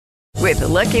With the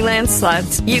Lucky Land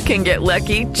Slots, you can get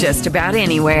lucky just about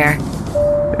anywhere.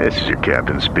 This is your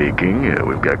captain speaking.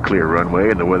 We've got clear runway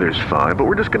and the weather's fine, but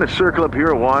we're just going to circle up here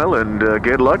a while and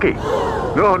get lucky.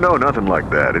 No, nothing like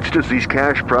that. It's just these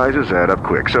cash prizes add up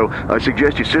quick. So I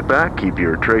suggest you sit back, keep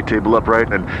your tray table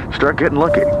upright, and start getting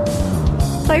lucky.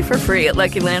 Play for free at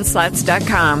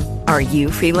LuckyLandSlots.com. Are you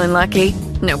feeling lucky?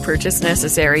 No purchase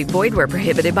necessary. Void where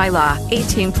prohibited by law.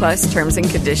 18 plus terms and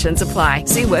conditions apply.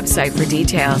 See website for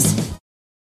details.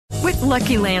 With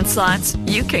Lucky Land Slots,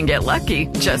 you can get lucky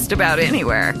just about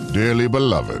anywhere. Dearly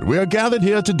beloved, we are gathered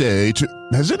here today to...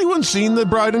 Has anyone seen the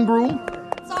bride and groom?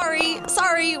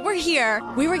 Sorry, we're here.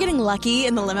 We were getting lucky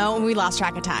in the limo and we lost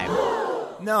track of time.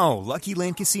 No, Lucky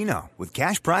Land Casino, with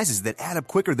cash prizes that add up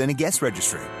quicker than a guest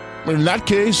registry. In that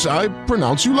case, I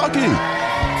pronounce you lucky.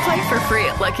 Play for free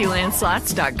at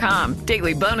LuckyLandSlots.com.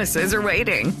 Daily bonuses are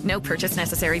waiting. No purchase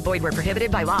necessary. Void where prohibited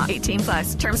by law. 18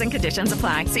 plus. Terms and conditions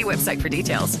apply. See website for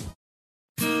details.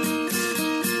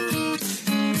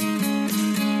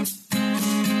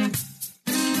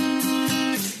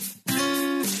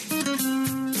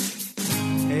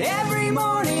 Every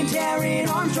morning, Taryn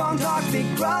Armstrong talks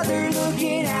Big Brother,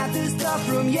 looking at the stuff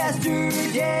from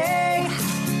yesterday.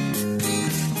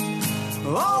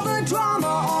 All the drama,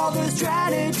 all the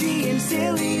strategy and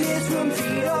silliness from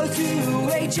Tito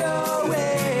to HOH.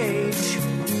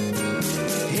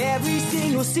 Every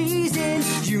single season,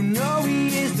 you know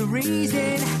he is the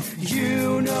reason.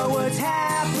 You know what's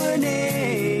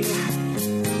happening.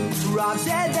 Rob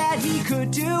said that he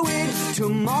could do it.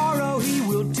 Tomorrow he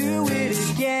will do it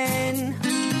again.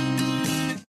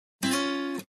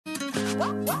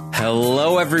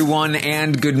 Hello, everyone,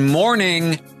 and good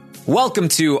morning. Welcome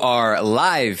to our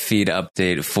live feed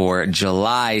update for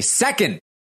July 2nd.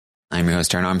 I'm your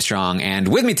host, Taryn Armstrong, and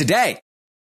with me today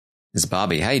is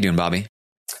Bobby. How you doing, Bobby?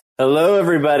 Hello,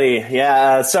 everybody.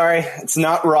 Yeah, sorry, it's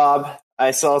not Rob.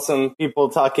 I saw some people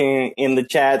talking in the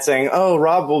chat saying, oh,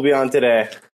 Rob will be on today.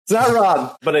 It's not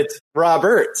Rob, but it's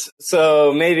Robert.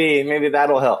 So maybe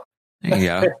that'll help. There you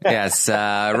go. Yes,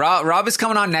 Rob is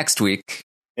coming on next week.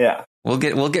 Yeah. We'll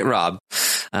get Rob.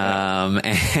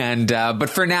 But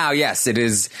for now, yes, it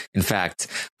is in fact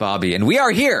Bobby, and we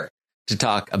are here to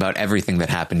talk about everything that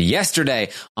happened yesterday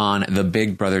on the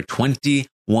Big Brother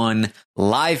 21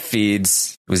 live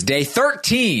feeds. It was day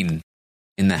 13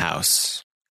 in the house.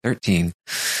 13.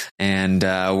 And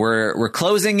we're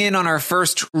closing in on our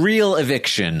first real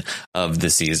eviction of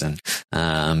the season.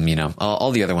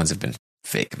 All the other ones have been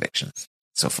fake evictions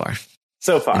so far.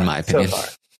 In my opinion. So far.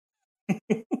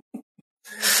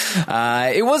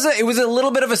 It was a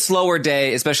little bit of a slower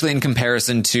day, especially in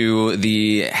comparison to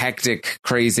the hectic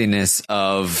craziness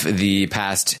of the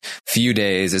past few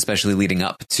days, especially leading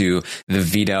up to the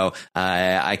veto.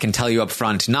 I can tell you up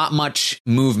front, not much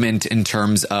movement in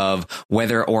terms of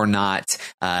whether or not,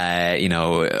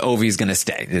 Ovi's going to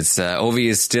stay. Ovi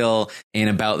is still in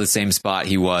about the same spot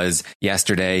he was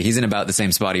yesterday. He's in about the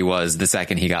same spot he was the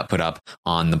second he got put up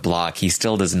on the block. He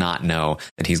still does not know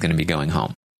that he's going to be going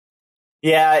home.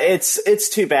 Yeah, it's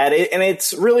too bad. And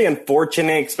it's really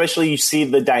unfortunate, especially you see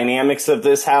the dynamics of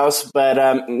this house,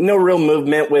 but no real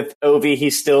movement with Ovi.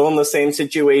 He's still in the same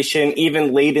situation,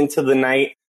 even late into the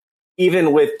night,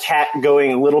 even with Kat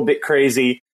going a little bit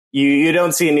crazy. You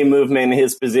don't see any movement in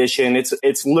his position.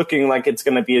 It's looking like it's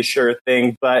going to be a sure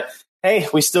thing, but hey,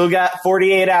 we still got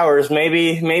 48 hours.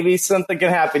 Maybe something can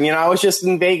happen. I was just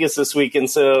in Vegas this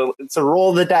weekend, so it's a roll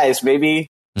of the dice. Maybe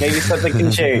something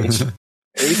can change.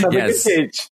 Maybe something can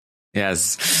change.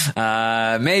 Yes,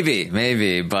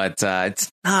 maybe, but it's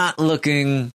not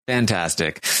looking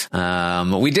fantastic.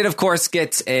 We did, of course,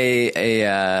 get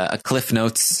a Cliff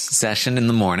Notes session in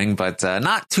the morning, but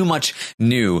not too much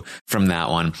new from that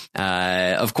one.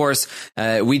 Of course,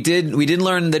 we did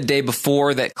learn the day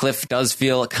before that Cliff does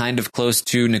feel kind of close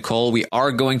to Nicole. We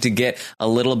are going to get a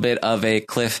little bit of a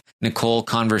Cliff Nicole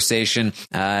conversation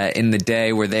in the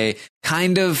day where they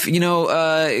kind of,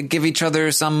 give each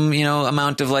other some,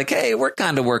 amount of like, hey, we're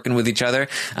kind of working with each other.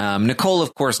 Nicole,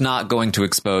 of course, not going to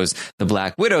expose the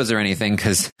Black Widows or anything,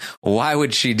 because why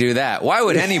would she do that? Why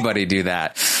would anybody do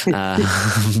that?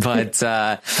 But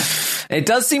it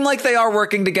does seem like they are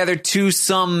working together to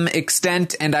some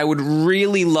extent, and I would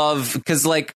really love, because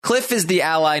like Cliff is the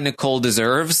ally Nicole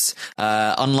deserves,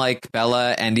 unlike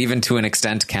Bella and even to an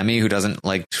extent Kemi, who doesn't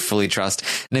like fully trust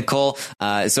Nicole.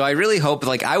 So I really hope,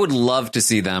 I would love to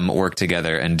see them work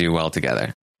together and do well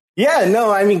together. Yeah, no,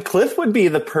 I mean, Cliff would be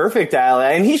the perfect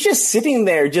ally, and he's just sitting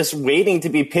there just waiting to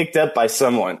be picked up by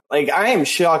someone. I am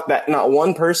shocked that not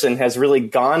one person has really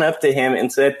gone up to him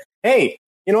and said, hey,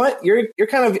 you know what? You're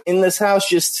kind of in this house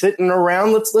just sitting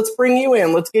around. Let's bring you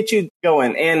in. Let's get you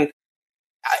going. And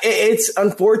it's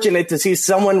unfortunate to see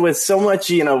someone with so much,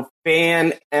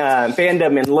 fandom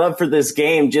and love for this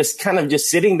game just kind of just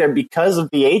sitting there because of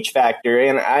the H factor.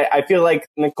 And I feel like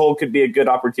Nicole could be a good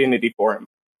opportunity for him.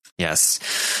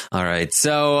 Yes. All right.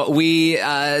 So we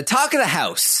talk of the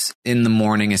house in the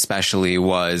morning, especially,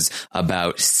 was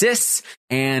about Sis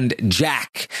and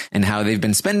Jack and how they've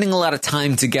been spending a lot of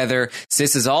time together.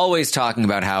 Sis is always talking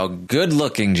about how good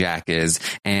looking Jack is.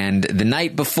 And the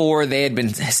night before, they had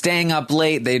been staying up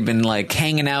late. They'd been like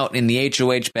hanging out in the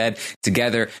HOH bed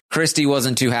together. Christy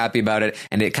wasn't too happy about it.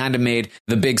 And it kind of made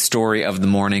the big story of the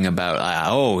morning about,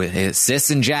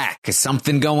 Sis and Jack. Is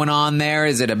something going on there?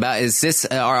 Is Sis,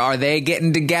 are they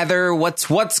getting together?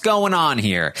 What's going on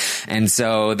here? And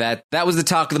so that was the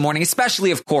talk of the morning,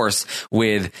 especially, of course,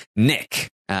 with Nick.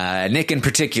 Nick in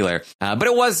particular, but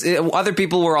other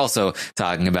people were also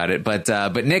talking about it, but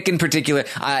Nick in particular,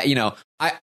 I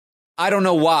don't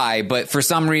know why, but for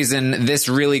some reason, this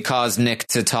really caused Nick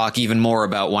to talk even more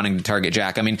about wanting to target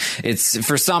Jack. I mean, it's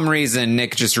for some reason,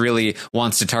 Nick just really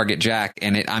wants to target Jack,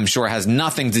 and it, I'm sure, has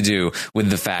nothing to do with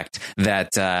the fact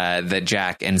that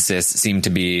Jack and Sis seem to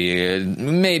be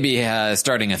maybe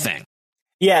starting a thing.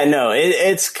 Yeah, no,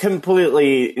 it's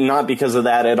completely not because of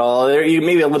that at all.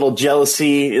 Maybe a little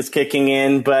jealousy is kicking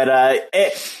in, but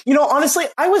honestly,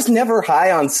 I was never high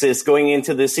on Sis going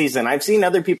into this season. I've seen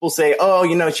other people say,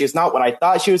 she's not what I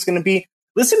thought she was going to be.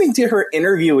 Listening to her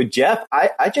interview with Jeff,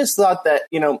 I just thought that,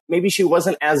 maybe she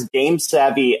wasn't as game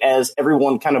savvy as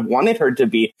everyone kind of wanted her to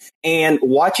be. And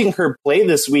watching her play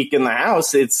this week in the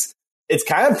house, it's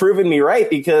kind of proven me right,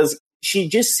 because she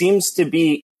just seems to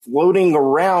be floating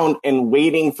around and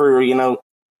waiting for, a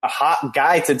hot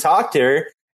guy to talk to her.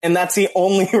 And that's the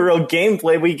only real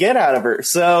gameplay we get out of her.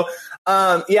 So,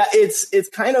 it's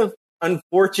kind of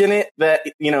unfortunate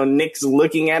that, Nick's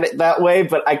looking at it that way,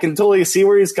 but I can totally see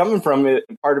where he's coming from.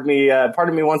 Part of me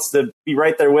wants to be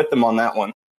right there with him on that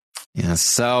one. Yes.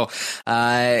 So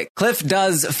Cliff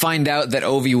does find out that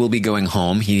Ovi will be going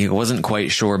home. He wasn't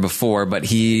quite sure before, but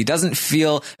he doesn't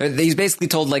feel, he's basically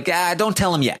told don't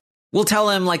tell him yet. We'll tell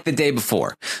him like the day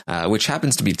before, which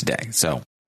happens to be today. So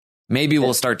maybe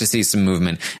we'll start to see some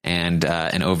movement, and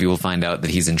Ovi will find out that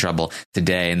he's in trouble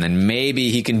today, and then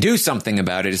maybe he can do something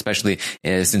about it. Especially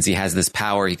since he has this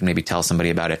power, he can maybe tell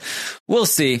somebody about it. We'll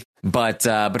see. But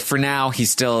for now, he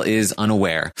still is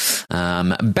unaware.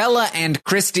 Bella and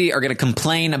Christy are going to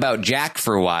complain about Jack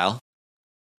for a while,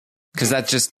 because that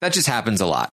just happens a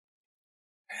lot.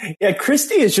 Yeah,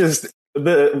 Christy is just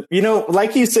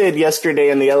like you said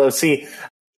yesterday in the LOC,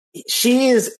 she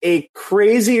is a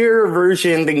crazier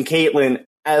version than Caitlyn,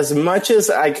 as much as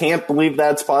I can't believe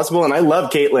that's possible. And I love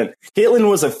Caitlyn. Caitlyn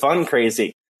was a fun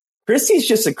crazy. Christy's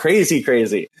just a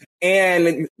crazy.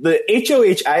 And the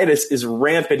HOH-itis is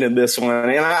rampant in this one.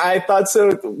 And I thought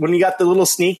so when you got the little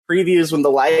sneak previews when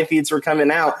the live feeds were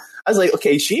coming out. I was like,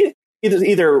 okay, she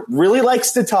either really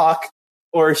likes to talk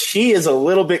or she is a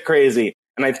little bit crazy.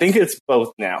 And I think it's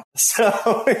both now. So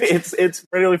it's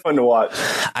really fun to watch.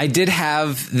 I did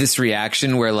have this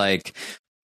reaction where,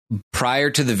 prior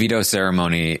to the veto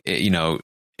ceremony,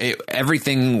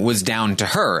 everything was down to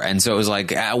her. And so it was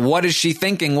like, what is she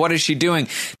thinking? What is she doing?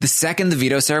 The second the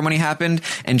veto ceremony happened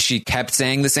and she kept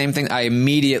saying the same thing, I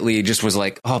immediately just was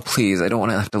like, oh, please, I don't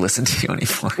want to have to listen to you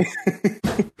anymore.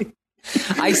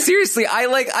 I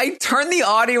turn the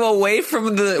audio away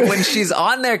from when she's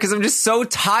on there because I'm just so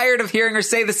tired of hearing her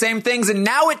say the same things, and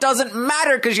now it doesn't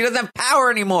matter because she doesn't have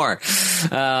power anymore.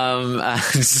 I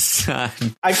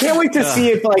can't wait to see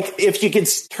if she could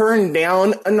turn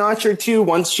down a notch or two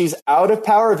once she's out of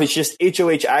power, if it's just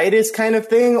HOH-itis kind of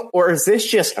thing, or is this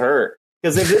just her?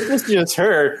 Because if this is just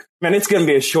her, man, it's going to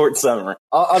be a short summer.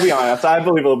 I'll be honest. I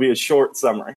believe it'll be a short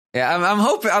summer. Yeah, I'm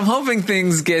hoping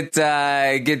things get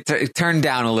turned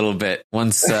down a little bit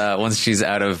once she's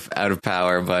out of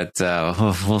power. But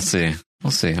we'll see. We'll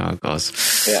see how it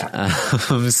goes. Yeah.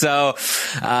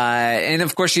 And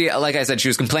of course, she, like I said, she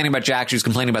was complaining about Jack. She was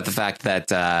complaining about the fact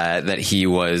that he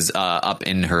was up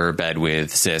in her bed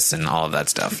with Sis and all of that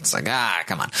stuff. It's like,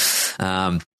 come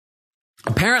on.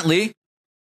 Apparently,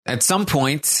 at some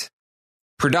point,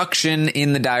 production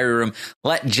in the diary room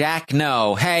let Jack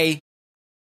know, hey,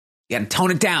 you gotta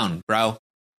tone it down, bro.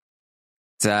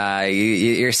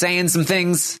 You're saying some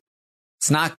things. It's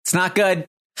not good.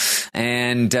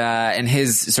 And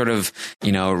his sort of,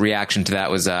 reaction to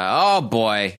that was, oh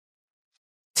boy,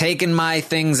 taking my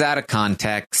things out of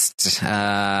context.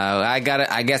 I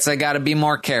guess I gotta be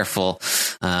more careful.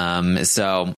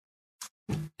 So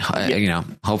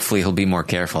hopefully he'll be more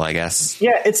careful, I guess.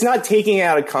 Yeah, it's not taking it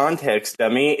out of context,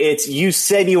 dummy. It's you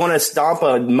said you want to stomp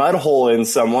a mud hole in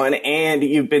someone, and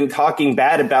you've been talking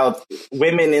bad about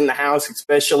women in the house,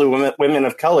 especially women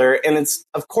of color. And it's,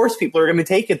 of course, people are going to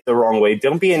take it the wrong way.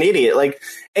 Don't be an idiot. Like,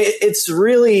 it's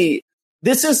really,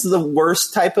 this is the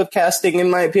worst type of casting, in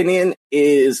my opinion,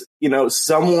 is,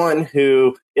 someone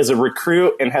who is a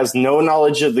recruit and has no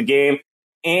knowledge of the game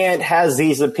and has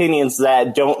these opinions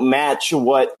that don't match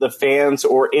what the fans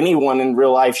or anyone in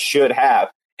real life should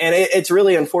have. And it's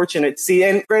really unfortunate to see.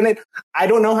 And granted, I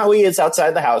don't know how he is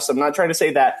outside the house. I'm not trying to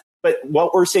say that. But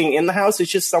what we're seeing in the house is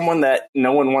just someone that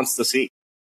no one wants to see.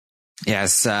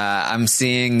 Yes, I'm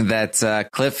seeing that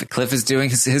Cliff is doing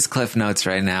his Cliff Notes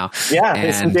right now. Yeah,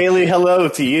 it's a daily hello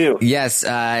to you. Yes,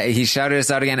 he shouted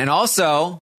us out again. And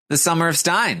also, the Summer of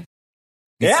Stein.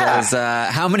 He says,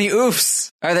 how many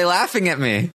oofs are they laughing at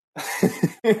me?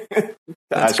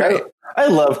 Gosh, I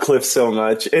love Cliff so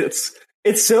much. It's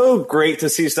so great to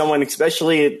see someone,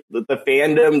 especially the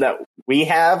fandom that we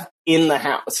have in the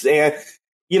house. And,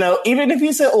 even if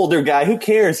he's an older guy, who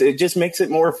cares? It just makes it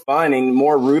more fun and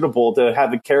more rootable to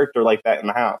have a character like that in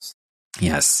the house.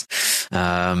 Yes.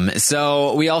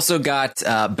 So we also got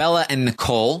Bella and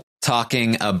Nicole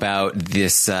talking about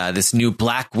this new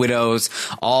Black Widows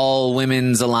all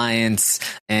women's alliance,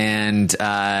 and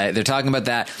they're talking about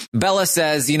that. Bella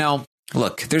says,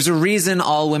 look, there's a reason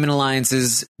all women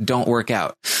alliances don't work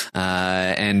out.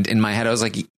 And in my head, I was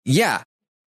like, yeah,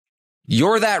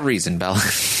 you're that reason, Bella.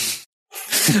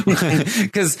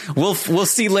 Because we'll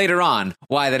see later on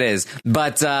why that is.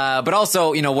 But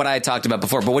also, what I talked about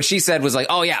before. But what she said was like,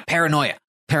 oh yeah, paranoia.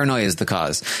 Paranoia is the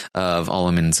cause of all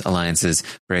women's alliances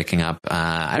breaking up.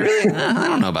 I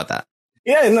don't know about that.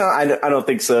 Yeah, no, I don't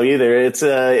think so either.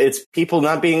 It's people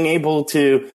not being able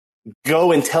to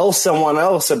go and tell someone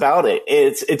else about it.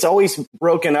 It's always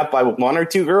broken up by one or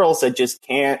two girls that just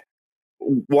can't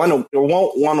won't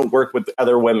want to work with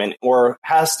other women, or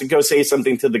has to go say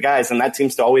something to the guys, and that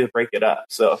seems to always break it up.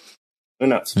 So who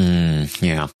knows?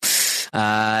 Yeah.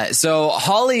 So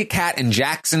Holly, Kat, and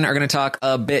Jackson are going to talk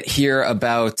a bit here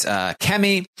about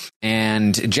Kemi,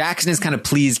 and Jackson is kind of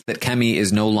pleased that Kemi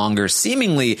is no longer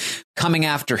seemingly coming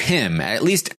after him, at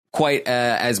least quite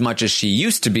as much as she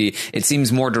used to be. It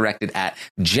seems more directed at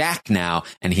Jack now,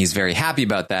 and he's very happy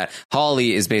about that.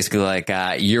 Holly is basically like,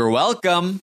 you're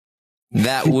welcome.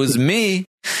 That was me.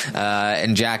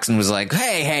 And Jackson was like,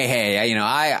 hey,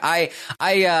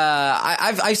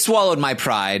 I swallowed my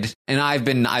pride, and I've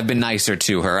been nicer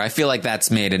to her. I feel like that's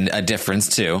made a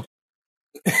difference too.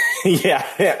 Yeah,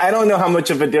 I don't know how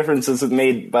much of a difference this is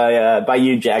made by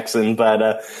you, Jackson,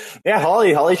 but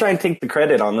Holly trying to take the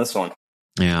credit on this one.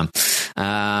 Yeah.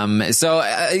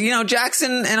 So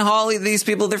Jackson and Holly, these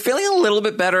people, they're feeling a little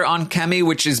bit better on Kemi,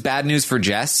 which is bad news for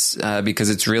Jess, because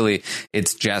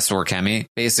it's Jess or Kemi,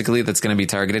 basically, that's going to be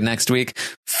targeted next week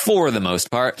for the most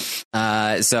part.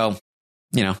 So,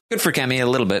 good for Kemi a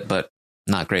little bit, but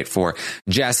not great for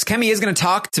Jess. Kemi is going to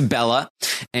talk to Bella,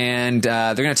 and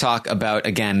they're going to talk about,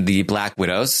 again, the Black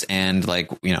Widows and,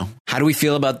 how do we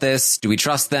feel about this? Do we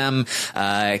trust them?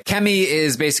 Kemi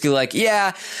is basically like,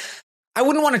 yeah, I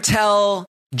wouldn't want to tell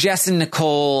Jess and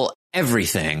Nicole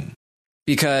everything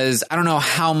because I don't know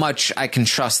how much I can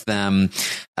trust them.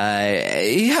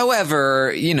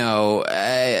 However,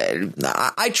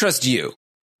 I trust you.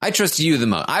 I trust you the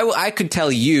most. I could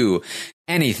tell you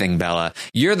anything, Bella.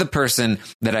 You're the person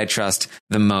that I trust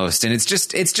the most. And it's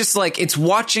just like, it's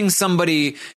watching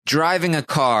somebody driving a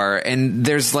car and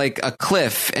there's like a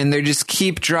cliff and they just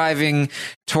keep driving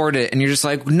toward it. And you're just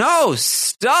like, no,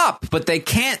 stop. But they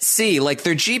can't see, like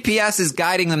their GPS is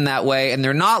guiding them that way and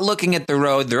they're not looking at the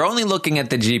road. They're only looking at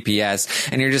the GPS.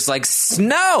 And you're just like,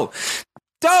 no,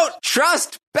 don't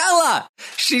trust Bella.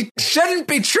 She shouldn't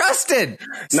be trusted.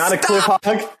 Not Stop. A cliff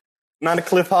hog. Not a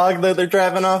cliff hog that they're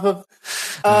driving off of.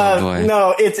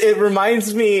 No, it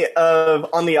reminds me of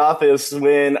on The Office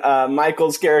when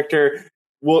Michael's character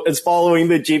is following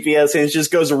the GPS and it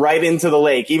just goes right into the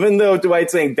lake. Even though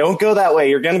Dwight's saying, don't go that way.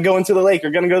 You're going to go into the lake.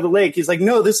 You're going to go to the lake. He's like,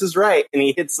 no, this is right. And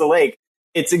he hits the lake.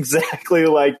 It's exactly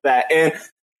like that. And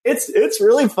it's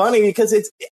really funny because it's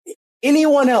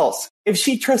anyone else. If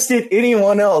she trusted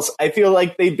anyone else, I feel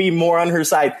like they'd be more on her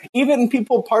side. Even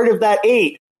people part of that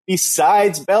 8.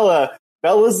 Besides Bella,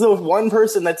 Bella's the one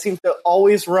person that seems to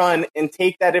always run and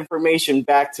take that information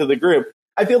back to the group.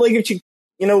 I feel like if she,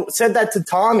 said that to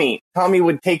Tommy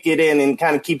would take it in and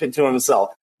kind of keep it to himself.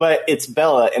 But it's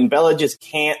Bella, and Bella just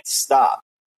can't stop.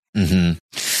 Mm-hmm.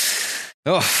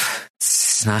 Oh,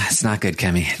 It's not good,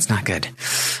 Kemi. It's not good.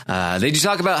 They do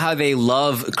talk about how they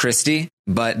love Christy,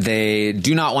 but they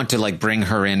do not want to like bring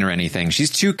her in or anything.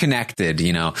 She's too connected,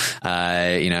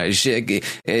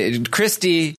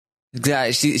 Christy.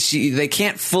 They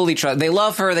can't fully trust. They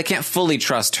love her. They can't fully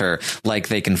trust her like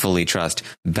they can fully trust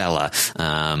Bella.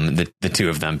 The two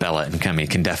of them, Bella and Kemi,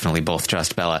 can definitely both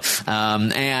trust Bella.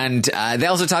 And they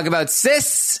also talk about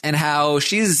Sis and how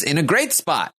she's in a great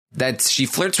spot. That she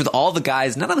flirts with all the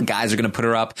guys. None of the guys are going to put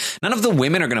her up. None of the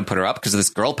women are going to put her up because of this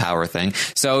girl power thing.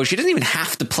 So she doesn't even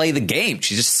have to play the game.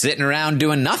 She's just sitting around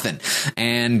doing nothing.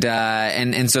 And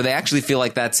so they actually feel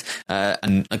like that's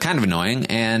kind of annoying,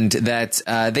 and that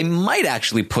they might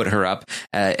actually put her up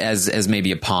as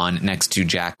maybe a pawn next to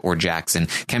Jack or Jackson.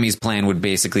 Kemi's plan would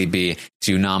basically be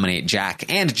to nominate Jack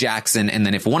and Jackson, and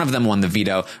then if one of them won the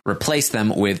veto, replace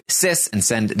them with Sis and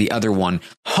send the other one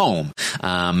home.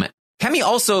 Kemi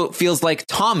also feels like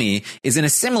Tommy is in a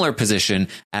similar position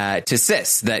to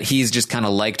Sis, that he's just kind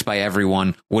of liked by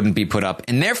everyone, wouldn't be put up,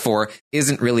 and therefore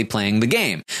isn't really playing the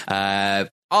game.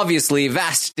 Obviously,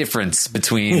 vast difference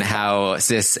between how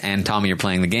Sis and Tommy are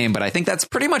playing the game, but I think that's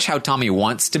pretty much how Tommy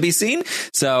wants to be seen.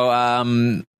 So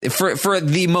for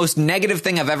the most negative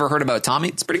thing I've ever heard about Tommy,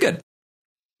 it's pretty good.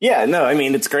 Yeah, no, I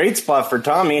mean, it's a great spot for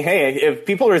Tommy. Hey, if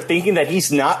people are thinking that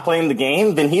he's not playing the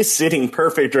game, then he's sitting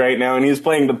perfect right now, and he's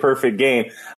playing the perfect game.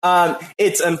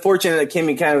 It's unfortunate that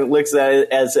Kemi kind of looks at it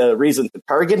as a reason to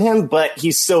target him, but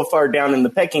he's so far down in the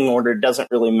pecking order, it doesn't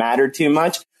really matter too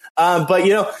much. But,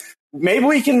 maybe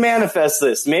we can manifest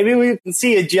this. Maybe we can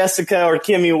see a Jessica or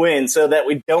Kemi win so that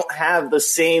we don't have the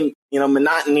same,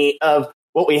 monotony of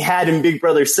what we had in Big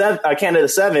Brother Canada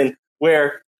 7,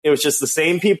 where it was just the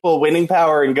same people winning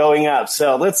power and going up.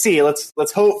 So let's see. Let's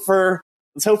hope for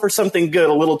something good,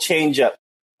 a little change up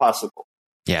possible.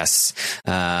 Yes.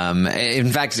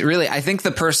 In fact, really, I think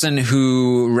the person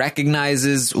who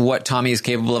recognizes what Tommy is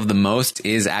capable of the most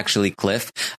is actually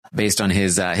Cliff. Based on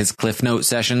his Cliff Note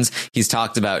sessions, he's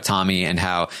talked about Tommy and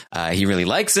how he really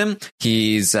likes him. But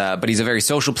he's a very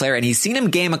social player, and he's seen him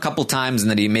game a couple times, and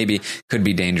that he maybe could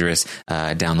be dangerous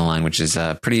down the line, which is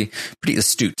pretty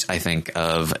astute, I think,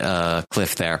 of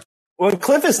Cliff there. Well,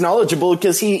 Cliff is knowledgeable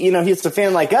because he's a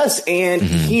fan like us, and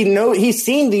he's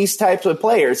seen these types of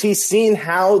players. He's seen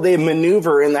how they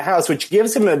maneuver in the house, which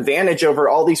gives him an advantage over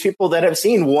all these people that have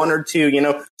seen one or two,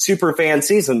 super fan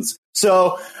seasons.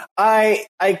 So I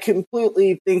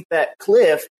completely think that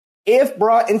Cliff, if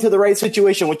brought into the right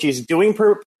situation, which he's doing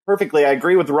perfectly, I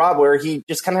agree with Rob, where he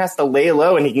just kind of has to lay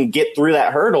low and he can get through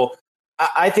that hurdle.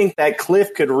 I think that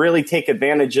Cliff could really take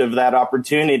advantage of that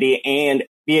opportunity and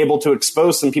be able to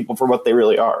expose some people for what they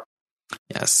really are.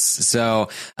 Yes. So,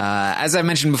 as I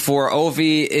mentioned before,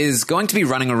 Ovi is going to be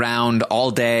running around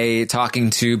all day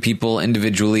talking to people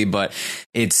individually, but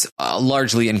it's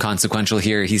largely inconsequential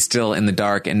here. He's still in the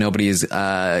dark and nobody is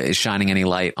shining any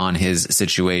light on his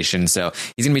situation. So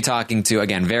he's going to be talking to,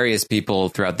 again, various people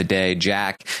throughout the day.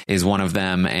 Jack is one of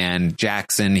them, and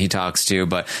Jackson he talks to,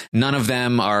 but none of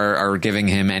them are giving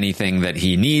him anything that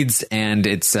he needs. And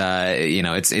it's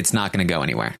not going to go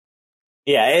anywhere.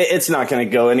 Yeah, it's not going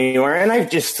to go anywhere, and I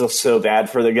just feel so bad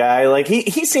for the guy. Like,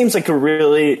 he seems like a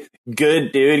really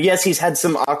good dude. Yes, he's had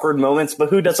some awkward moments, but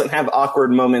who doesn't have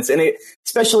awkward moments? And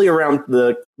especially around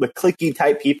the cliquey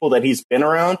type people that he's been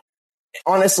around.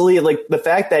 Honestly, like, the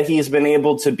fact that he's been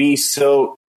able to be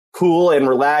so cool and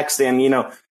relaxed and,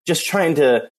 just trying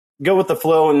to go with the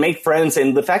flow and make friends,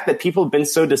 and the fact that people have been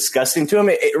so disgusting to him,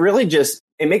 it really just,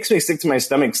 it makes me sick to my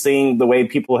stomach seeing the way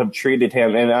people have treated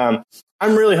him. And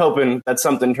I'm really hoping that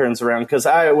something turns around, because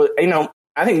I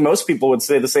think most people would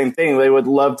say the same thing. They would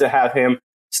love to have him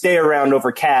stay around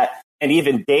over Kat and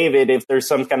even David if there's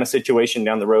some kind of situation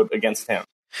down the road against him.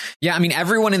 Yeah, I mean,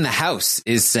 everyone in the house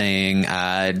is saying,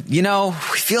 we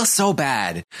feel so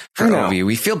bad for Ovi.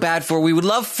 We would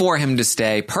love for him to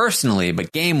stay personally,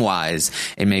 but game-wise,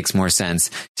 it makes more sense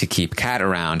to keep Kat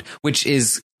around,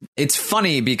 it's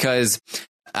funny because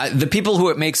the people who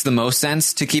it makes the most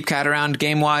sense to keep Kat around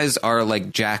game-wise are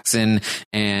like Jackson,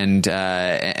 and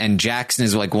Jackson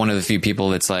is like one of the few people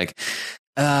that's like,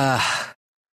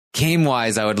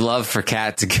 game-wise, I would love for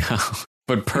Kat to go.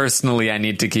 But personally, I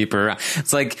need to keep her around.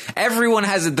 It's like everyone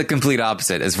has it the complete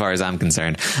opposite as far as I'm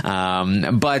concerned.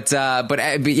 But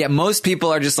yeah, most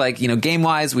people are just like, game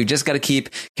wise, we just got to keep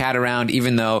Kat around,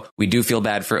 even though we do feel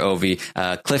bad for Ovi.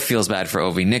 Cliff feels bad for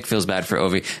Ovi. Nick feels bad for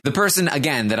Ovi. The person,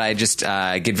 again, that I just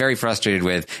get very frustrated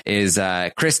with is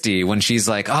Christy, when she's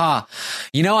like, I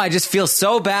just feel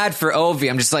so bad for Ovi.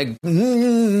 I'm just like,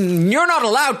 you're not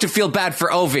allowed to feel bad for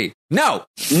Ovi. No,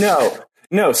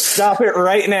 stop it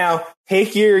right now.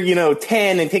 Take your,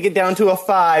 10 and take it down to a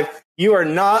 5. you are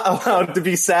not allowed to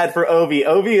be sad for Ovi.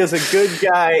 Ovi is a good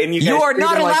guy, and you are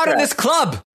not allowed in this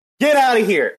club. Get out of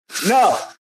here. No,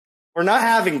 we're not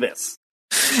having this.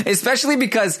 Especially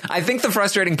because I think the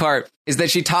frustrating part is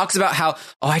that she talks about how,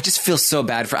 I just feel so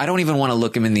bad for, I don't even want to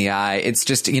look him in the eye. It's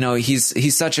just,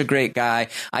 he's such a great guy.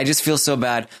 I just feel so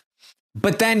bad.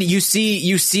 But then you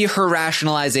see her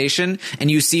rationalization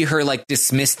and you see her like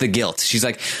dismiss the guilt. She's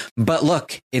like, but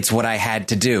look, it's what I had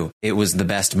to do. It was the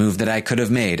best move that I could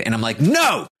have made. And I'm like,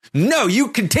 no, you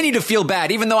continue to feel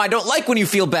bad, even though I don't like when you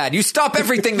feel bad. You stop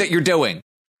everything that you're doing.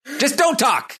 Just don't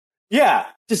talk. Yeah,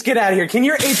 just get out of here. Can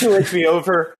your HOH be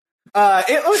over?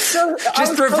 It was so.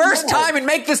 Just reverse time and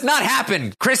make this not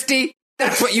happen, Christy.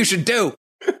 That's what you should do.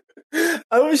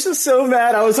 I was just so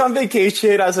mad. I was on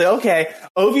vacation. I was like, okay,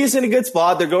 Ovi is in a good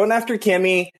spot. They're going after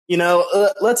Kimmy.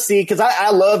 Let's see, because I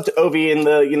loved Ovi in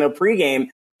the pregame.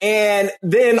 And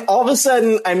then all of a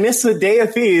sudden, I miss the day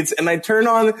of feeds, and I turn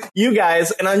on you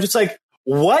guys, and I'm just like,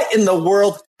 what in the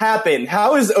world happened?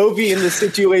 How is Ovi in this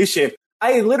situation?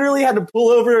 I literally had to pull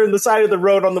over on the side of the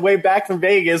road on the way back from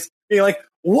Vegas, being like,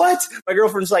 what? My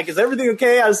girlfriend's like, is everything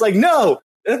okay? I was like, no.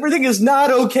 Everything is not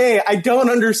okay. I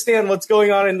don't understand what's going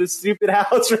on in this stupid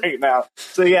house right now.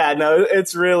 So yeah, no,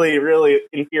 it's really, really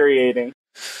infuriating.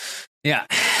 Yeah.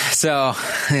 So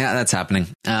yeah, that's happening.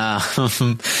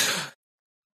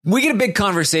 We get a big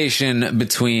conversation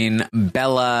between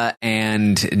Bella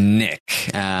and Nick.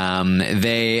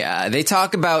 They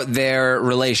talk about their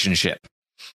relationship.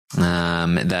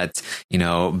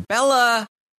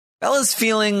 Bella's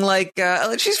feeling like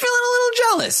she's feeling a little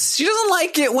jealous. She doesn't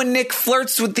like it when Nick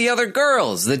flirts with the other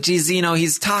girls. That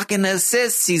he's talking to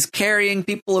sis, he's carrying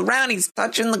people around, he's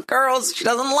touching the girls. She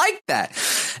doesn't like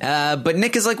that. But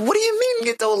Nick is like, what do you mean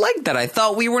you don't like that? I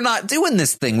thought we were not doing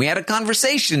this thing. We had a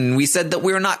conversation. We said that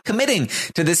we were not committing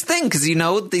to this thing because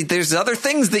there's other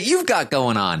things that you've got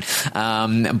going on.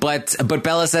 But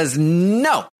Bella says,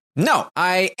 no,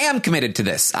 I am committed to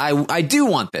this. I do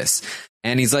want this.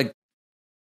 And he's like,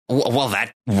 well,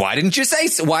 why didn't you say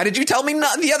so? Why did you tell me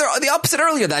the opposite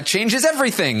earlier? That changes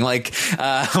everything. Like,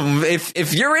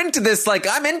 if you're into this, like,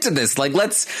 I'm into this, like,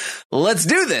 let's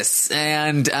do this.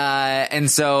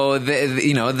 And so,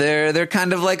 they're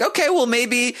kind of like, okay, well,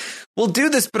 maybe we'll do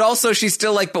this. But also she's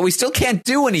still like, but we still can't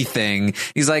do anything.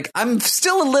 He's like, I'm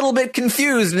still a little bit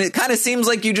confused. And it kind of seems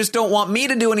like you just don't want me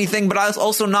to do anything, but I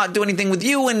also not do anything with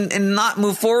you and not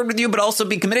move forward with you, but also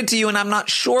be committed to you. And I'm not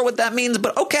sure what that means,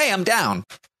 but okay, I'm down.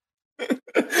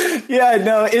 Yeah,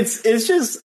 no, it's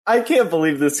just, I can't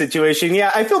believe this situation.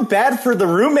 Yeah, I feel bad for the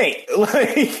roommate.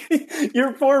 Like,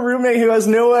 your poor roommate who has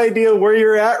no idea where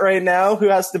you're at right now, who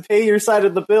has to pay your side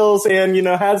of the bills and,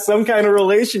 has some kind of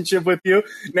relationship with you.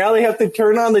 Now they have to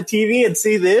turn on the TV and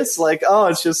see this. Like, oh,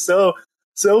 it's just so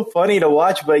funny to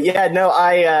watch. But yeah, no,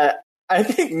 I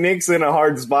think Nick's in a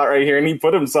hard spot right here, and he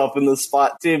put himself in this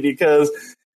spot too, because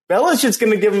Bella's just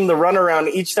going to give him the runaround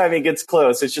each time he gets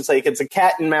close. It's just like it's a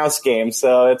cat and mouse game,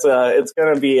 so it's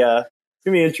going to be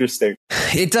interesting.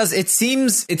 It does. It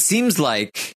seems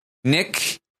like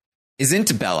Nick is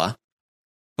into Bella,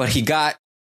 but he got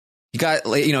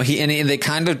they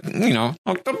kind of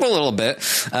hooked up a little bit,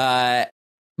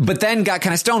 but then got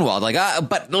kind of stonewalled. Like,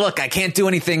 but look, I can't do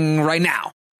anything right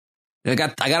now. I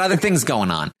got other things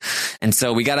going on, and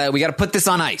so we gotta put this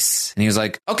on ice. And he was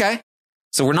like, okay,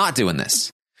 so we're not doing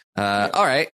this. All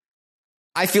right.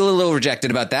 I feel a little rejected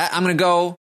about that. I'm going to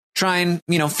go try and,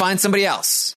 find somebody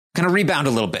else. Kind of rebound a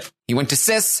little bit. He went to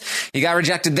Sis. He got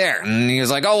rejected there. And he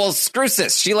was like, oh, well, screw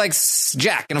Sis. She likes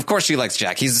Jack. And of course she likes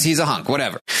Jack. He's a hunk,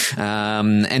 whatever.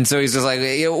 And so he's just like,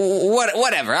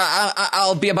 whatever.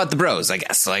 I'll be about the bros, I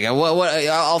guess. Like,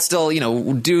 I'll still,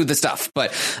 do the stuff.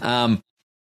 But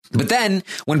then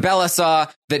when Bella saw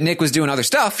that Nick was doing other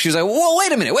stuff, she was like, well,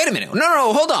 wait a minute.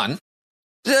 No, hold on.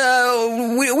 We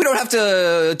don't have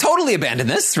to totally abandon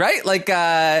this, right? Like,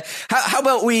 how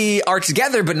about we are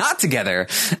together but not together,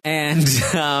 and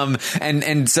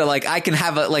so like I can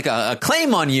have a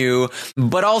claim on you,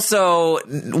 but also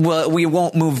we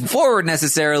won't move forward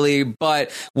necessarily,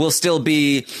 but we'll still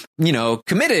be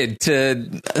committed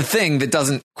to a thing that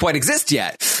doesn't quite exist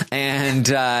yet. And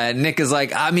Nick is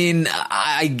like, I mean,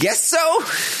 I guess so.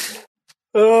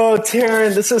 Oh,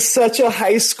 Taryn, this is such a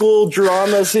high school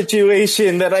drama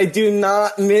situation that I do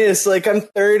not miss. Like, I'm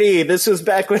 30. This was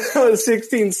back when I was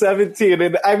 16, 17.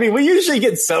 And I mean, we usually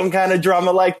get some kind of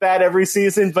drama like that every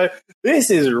season, but this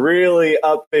is really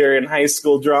up there in high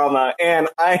school drama. And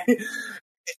I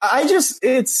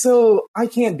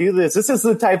can't do this. This is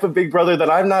the type of Big Brother that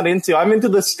I'm not into. I'm into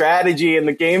the strategy and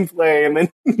the gameplay and then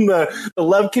the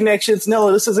love connections.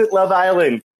 No, this isn't Love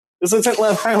Island. This isn't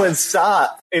Love Island.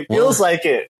 Stop. It feels like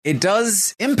it. It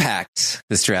does impact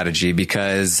the strategy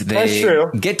because they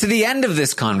get to the end of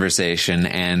this conversation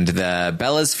and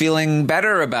Bella's feeling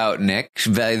better about Nick.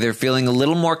 They're feeling a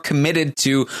little more committed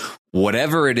to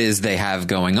whatever it is they have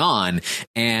going on.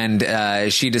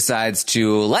 And she decides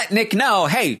to let Nick know,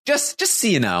 hey, just so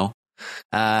you know,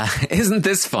 isn't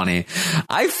this funny?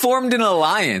 I formed an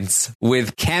alliance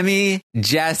with Kemi,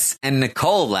 Jess, and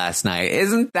Nicole last night.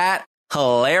 Isn't that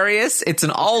hilarious? It's an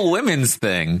all women's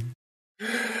thing.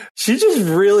 She just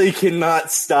really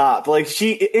cannot stop. Like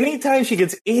anytime she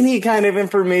gets any kind of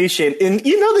information, and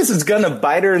you know this is gonna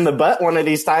bite her in the butt one of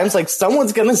these times. Like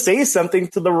someone's gonna say something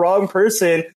to the wrong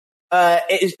person.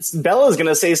 Bella's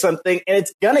gonna say something, and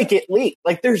it's gonna get leaked.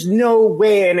 Like there's no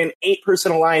way in an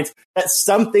 8-person alliance that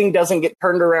something doesn't get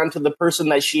turned around to the person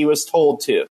that she was told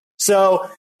to. So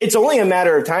it's only a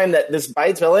matter of time that this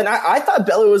bites Bella. And I thought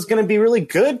Bella was going to be really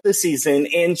good this season,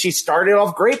 and she started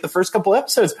off great the first couple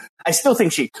episodes. I still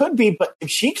think she could be, but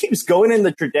if she keeps going in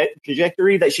the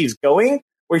trajectory that she's going,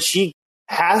 where she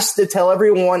has to tell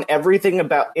everyone everything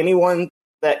about anyone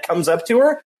that comes up to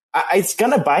her, it's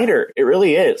going to bite her. It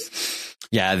really is.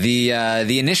 Yeah,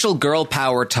 the initial girl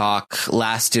power talk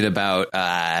lasted about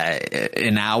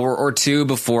an hour or two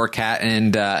before Kat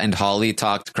and Holly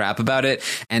talked crap about it,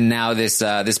 and now this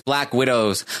Black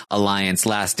Widows alliance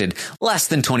lasted less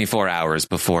than 24 hours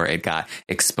before it got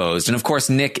exposed. And of course,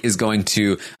 Nick is going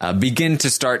to begin to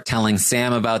start telling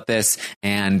Sam about this,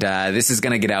 and this is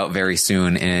going to get out very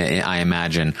soon, I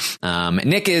imagine.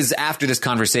 Nick is, after this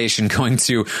conversation, going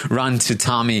to run to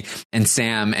Tommy and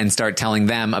Sam and start telling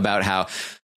them about how,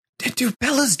 dude,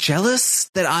 Bella's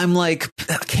jealous that I'm like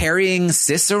carrying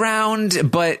sis around,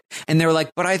 and they were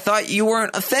like, but I thought you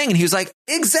weren't a thing. And he was like,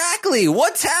 exactly.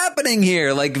 What's happening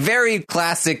here? Like very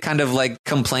classic kind of like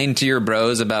complain to your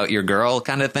bros about your girl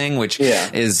kind of thing, which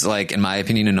is like, in my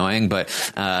opinion, annoying, but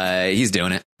he's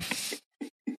doing it.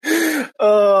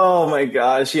 Oh my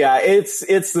gosh. Yeah,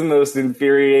 it's the most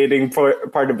infuriating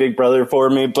part of Big Brother for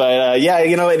me. But yeah,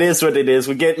 you know, it is what it is.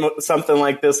 We get something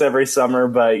like this every summer,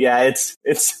 but yeah, it's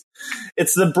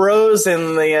the bros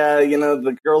and the, you know,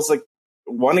 the girls like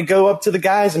want to go up to the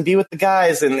guys and be with the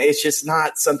guys. And it's just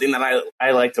not something that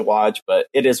I like to watch, but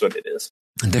it is what it is.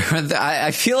 I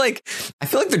feel like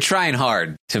they're trying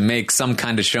hard to make some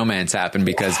kind of showmance happen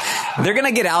because they're going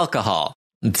to get alcohol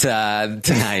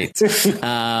tonight.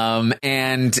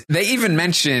 And they even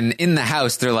mention in the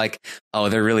house, they're like, oh,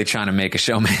 they're really trying to make a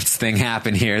showmance thing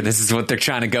happen here. This is what they're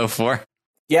trying to go for.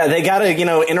 Yeah, they got to, you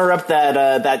know, interrupt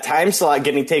that time slot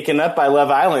getting taken up by Love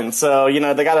Island. So, you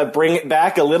know, they got to bring it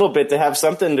back a little bit to have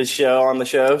something to show on the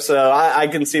show. So I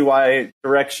can see why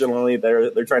directionally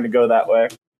they're trying to go that way.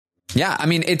 Yeah, I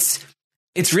mean, it's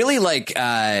really like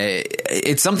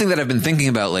it's something that I've been thinking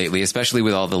about lately, especially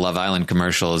with all the Love Island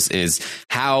commercials, is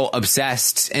how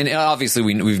obsessed, and obviously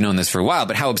we've known this for a while,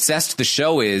 but how obsessed the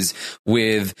show is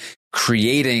with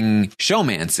creating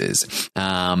showmances.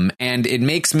 And it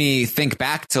makes me think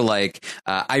back to like,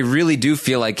 I really do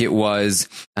feel like it was,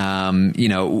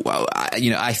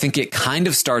 I think it kind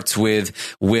of starts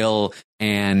with Will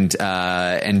and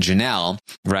Janelle,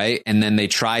 right? And then they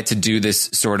try to do this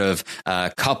sort of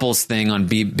couples thing on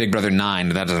Big Brother 9.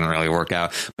 That doesn't really work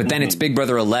out. But then it's Big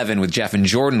Brother 11 with Jeff and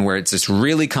Jordan, where it just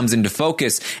really comes into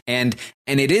focus. And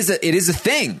it is a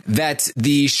thing that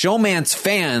the showmance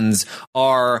fans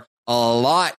are a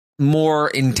lot more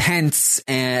intense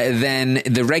than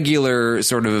the regular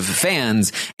sort of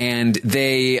fans, and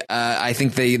they I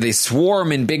think they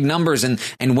swarm in big numbers, and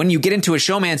when you get into a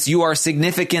showmance, you are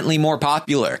significantly more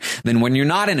popular than when you're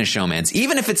not in a showmance,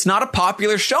 even if it's not a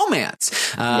popular showmance.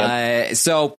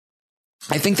 So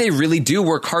I think they really do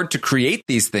work hard to create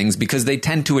these things because they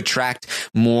tend to attract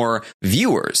more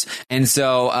viewers. And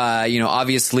so,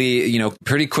 obviously,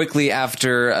 pretty quickly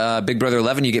after Big Brother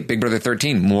 11, you get Big Brother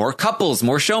 13, more couples,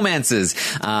 more showmances.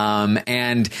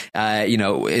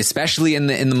 Especially in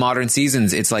the modern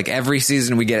seasons, it's like every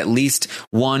season we get at least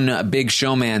one big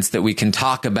showmance that we can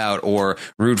talk about or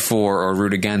root for or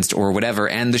root against or whatever.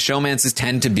 And the showmances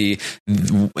tend to be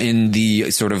in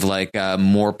the sort of like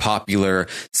more popular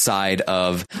side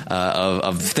of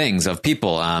things, of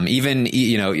people. I'm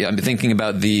thinking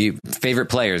about the favorite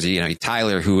players,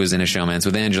 Tyler, who was in a showmance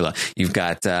with Angela. You've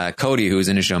got Cody, who was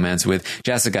in a showmance with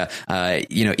Jessica.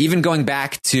 Even going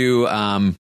back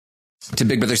to to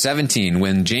Big Brother 17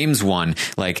 when James won.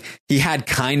 Like, he had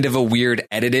kind of a weird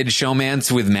edited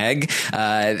showmance with Meg,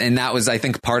 and that was, I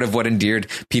think, part of what endeared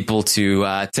people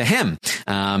to him.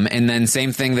 And then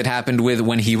same thing that happened with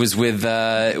when he was with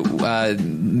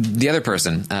the other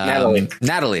person,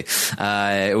 Natalie,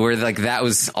 where like that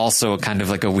was also kind of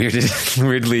like a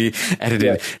weirdly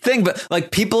edited thing. But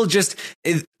like people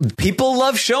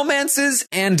love showmances,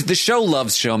 and the show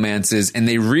loves showmances, and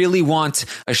they really want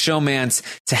a showmance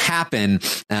to happen.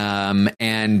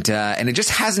 And it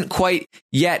just hasn't quite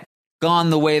yet gone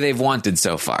the way they've wanted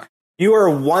so far. You are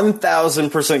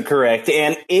 1,000% correct.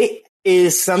 And it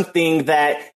is something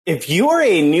that if you are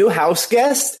a new house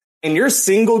guest and you're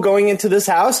single going into this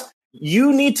house,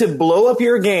 you need to blow up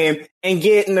your game and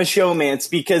get in a showmance,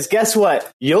 because guess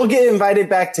what? You'll get invited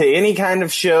back to any kind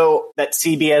of show that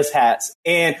CBS has.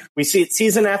 And we see it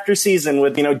season after season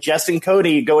with, Jess and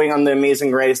Cody going on The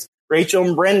Amazing Race, Rachel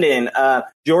and Brendan,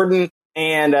 Jordan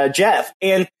and Jeff.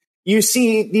 And you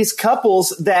see these couples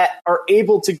that are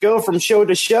able to go from show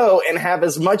to show and have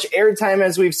as much airtime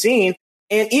as we've seen.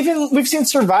 And even we've seen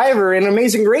Survivor and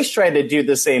Amazing Race try to do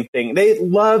the same thing.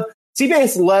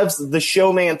 CBS loves the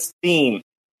showmance theme.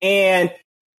 And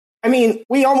I mean,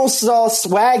 we almost saw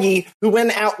Swaggy, who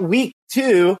went out week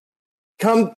 2,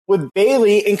 come with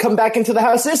Bailey and come back into the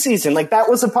house this season. Like, that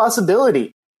was a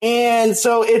possibility. And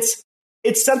so it's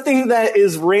something that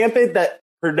is rampant, that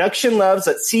production loves,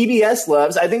 that CBS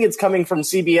loves. I think it's coming from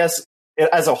CBS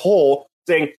as a whole,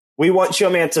 saying, we want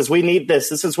showmances. We need this.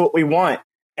 This is what we want.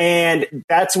 And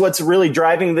that's what's really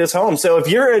driving this home. So if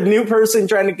you're a new person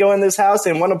trying to go in this house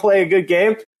and want to play a good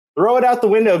game, throw it out the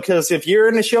window, because if you're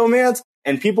in a showmance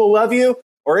and people love you,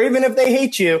 or even if they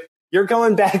hate you, you're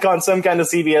going back on some kind of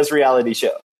CBS reality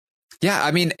show. Yeah,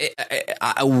 I mean,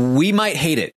 we might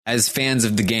hate it as fans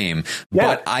of the game,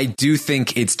 but I do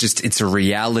think it's a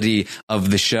reality of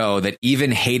the show that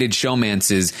even hated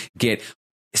showmances get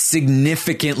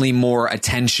significantly more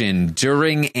attention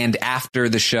during and after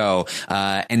the show,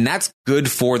 and that's good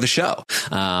for the show.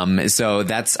 So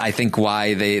that's, I think,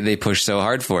 why they push so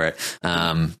hard for it.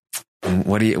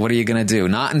 What are you going to do?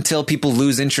 Not until people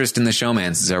lose interest in the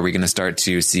showmances are we going to start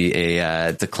to see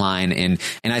a decline in.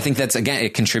 And I think that's, again,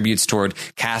 it contributes toward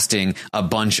casting a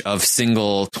bunch of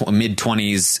single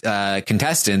mid-20s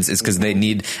contestants, is because they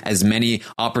need as many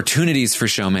opportunities for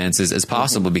showmances as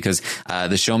possible, because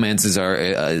the showmances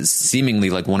are seemingly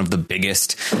like one of the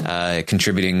biggest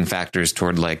contributing factors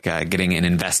toward like getting an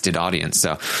invested audience.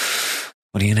 So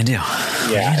what are you going to do?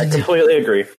 Yeah, I completely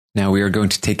agree. Now we are going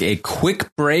to take a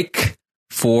quick break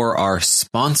for our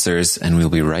sponsors, and we'll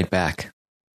be right back.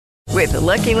 With the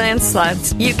Lucky Land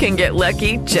Slots, you can get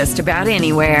lucky just about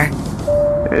anywhere.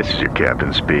 This is your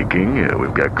captain speaking.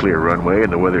 We've got clear runway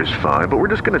and the weather's fine, but we're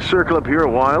just going to circle up here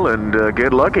a while and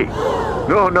get lucky.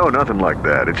 No, nothing like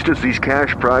that. It's just these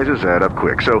cash prizes add up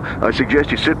quick. So I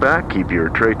suggest you sit back, keep your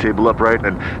tray table upright,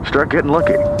 and start getting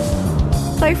lucky.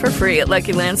 Play for free at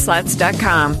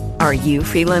LuckyLandSlots.com. Are you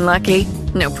feeling lucky?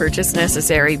 No purchase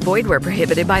necessary. Void where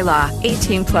prohibited by law.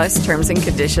 18+ terms and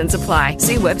conditions apply.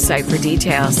 See website for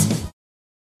details.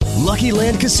 Lucky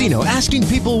Land Casino, asking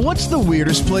people, what's the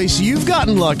weirdest place you've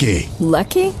gotten lucky?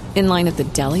 Lucky? In line at the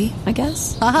deli, I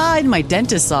guess? Aha, in my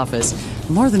dentist's office.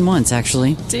 More than once,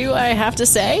 actually. Do I have to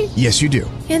say? Yes, you do.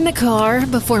 In the car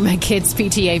before my kids'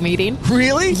 PTA meeting.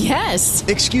 Really? Yes.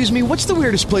 Excuse me, what's the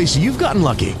weirdest place you've gotten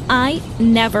lucky? I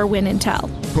never win and tell.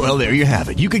 Well, there you have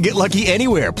it. You can get lucky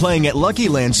anywhere, playing at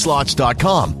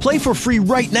LuckyLandSlots.com. Play for free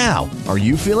right now. Are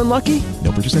you feeling lucky?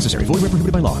 No purchase necessary. Void where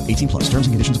prohibited by law. 18+. Terms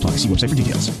and conditions apply. See website for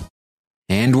details.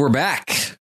 And we're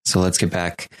back. So let's get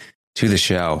back to the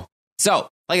show. So,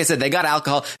 like I said, they got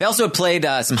alcohol. They also played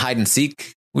some hide and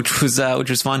seek, which was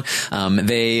fun.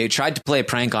 They tried to play a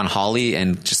prank on Holly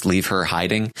and just leave her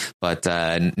hiding, but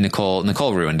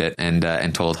Nicole ruined it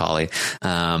and told Holly,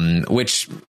 which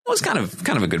was kind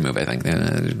of a good move, I think.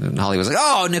 Holly was like,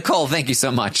 "Oh, Nicole, thank you so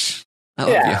much. I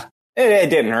love you." It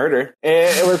didn't hurt her.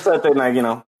 It was something like,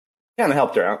 kind of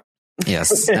helped her out.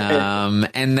 Yes.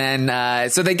 And then,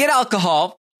 so they get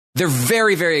alcohol. They're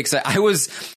very, very excited.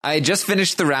 I just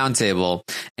finished the round table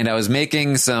and I was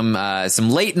making some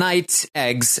late night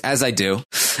eggs, as I do.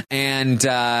 And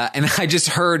I just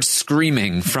heard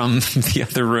screaming from the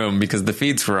other room because the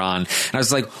feeds were on. And I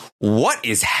was like, what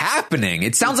is happening?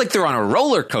 It sounds like they're on a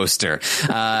roller coaster.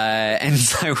 And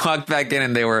so I walked back in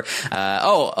and they were,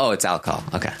 it's alcohol.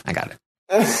 Okay. I got it.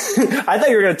 I thought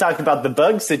you were going to talk about the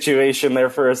bug situation there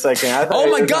for a second.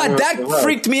 Oh my God, that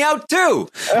freaked me out too.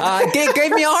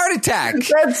 Gave me a heart attack.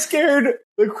 That scared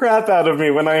the crap out of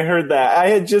me when I heard that. I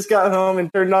had just got home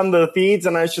and turned on the feeds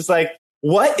and I was just like,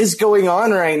 what is going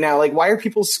on right now? Like, why are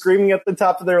people screaming at the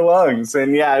top of their lungs?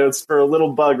 And yeah, it's for a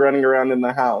little bug running around in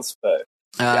the house, but.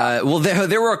 Yeah. Well,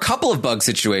 there were a couple of bug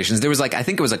situations. There was like, I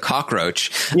think it was a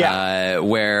cockroach,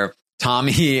 where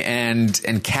Tommy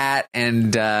and Kat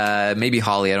and maybe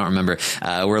Holly, I don't remember,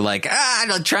 were like,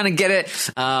 I'm trying to get it.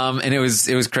 And it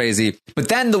was crazy. But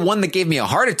then the one that gave me a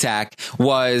heart attack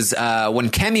was when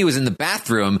Kemi was in the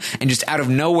bathroom and just out of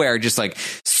nowhere, just like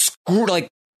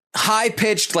high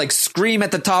pitched, like scream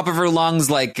at the top of her lungs,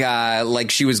 like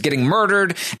she was getting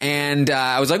murdered. And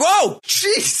I was like, whoa,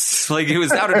 jeez. Like it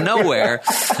was out of nowhere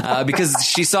because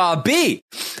she saw a bee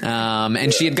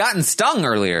and she had gotten stung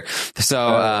earlier.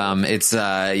 So it's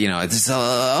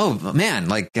oh man,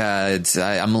 like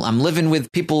I'm living with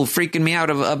people freaking me out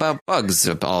about bugs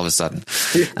all of a sudden.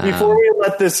 Before we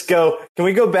let this go, can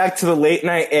we go back to the late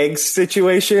night eggs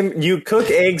situation? You cook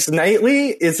eggs nightly?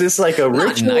 Is this like a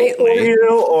ritual for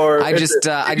you? Or I just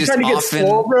trying to get often,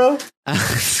 swole, bro?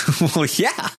 Well,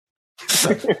 yeah.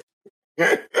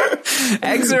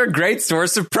 Eggs are a great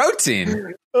source of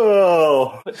protein.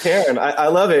 Oh, Karen, I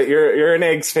love it. You're an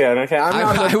eggs fan. Okay,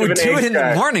 I would do it in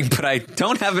the morning, but I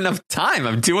don't have enough time.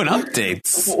 I'm doing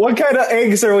updates. What kind of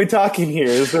eggs are we talking here?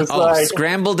 Is this like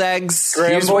scrambled eggs?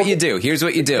 Here's what you do.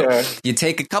 Okay. You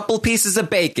take a couple pieces of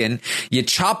bacon, you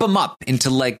chop them up into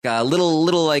like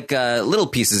little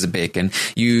pieces of bacon.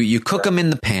 You cook them in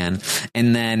the pan,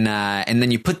 and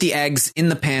then you put the eggs in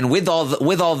the pan with all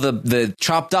the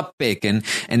chopped up bacon,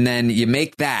 and then you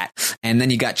make that, and then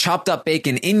you got chopped up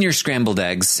bacon in your scrambled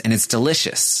eggs, and it's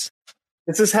delicious.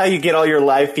 This is how you get all your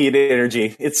live feed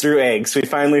energy. It's through eggs. We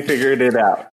finally figured it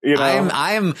out. You know?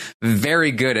 I am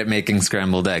very good at making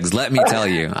scrambled eggs. Let me tell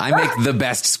you, I make the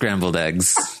best scrambled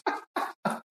eggs.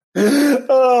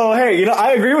 Oh, hey,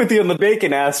 I agree with you on the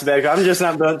bacon aspect. I'm just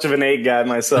not much of an egg guy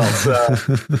myself. So,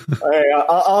 hey,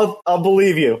 I'll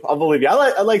believe you.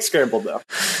 I like scrambled though.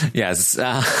 Yes.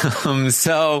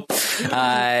 So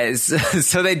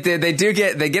they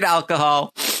get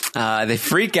alcohol. They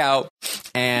freak out,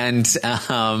 and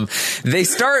they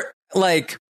start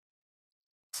like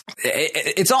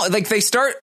it's all like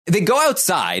they go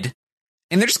outside,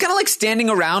 and they're just kind of like standing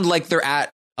around like they're at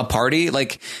a party,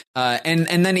 like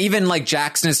and then even like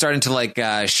Jackson is starting to like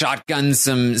shotgun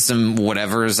some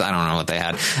whatevers. I don't know what they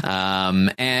had,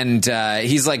 and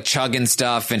he's like chugging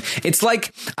stuff, and it's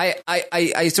like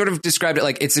I sort of described it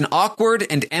like it's an awkward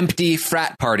and empty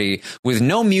frat party with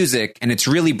no music, and it's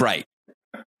really bright.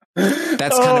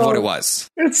 That's kind of what it was.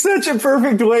 It's such a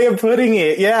perfect way of putting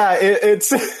it. Yeah, it's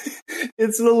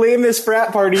the lamest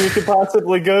frat party you could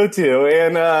possibly go to,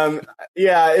 and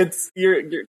yeah, you're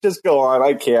just go on.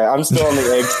 I can't. I'm still on the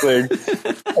eggs thing.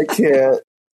 I can't.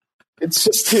 It's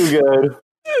just too good.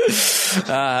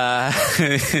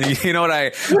 You know what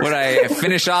I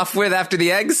finish off with after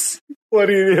the eggs? What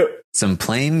do you do? Some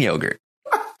plain yogurt.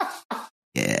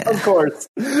 Yeah, of course,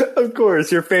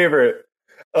 your favorite.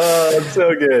 Oh, that's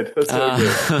so good. That's so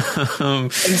good. I'm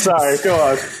sorry. Go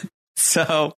on.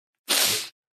 So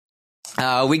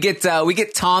we get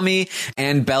Tommy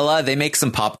and Bella. They make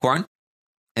some popcorn,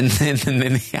 and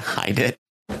then they hide it.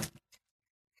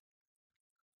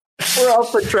 We're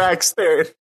off the tracks there.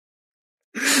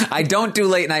 I don't do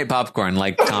late night popcorn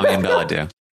like Tommy and Bella do.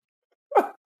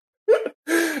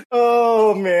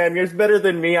 Oh man, you're better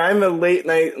than me. I'm a late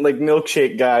night like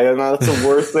milkshake guy, and that's the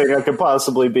worst thing I could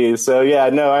possibly be. So yeah,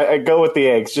 no, I go with the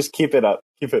eggs. Just keep it up.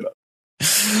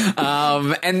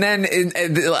 And then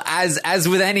as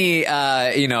with any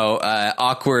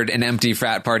awkward and empty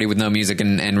frat party with no music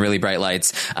and really bright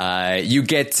lights, you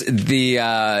get the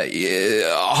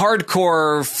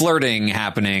hardcore flirting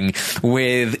happening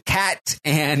with Kat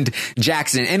and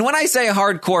Jackson. And when I say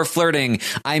hardcore flirting,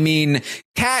 I mean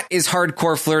Kat is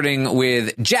hardcore flirting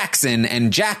with Jackson,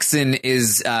 and Jackson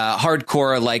is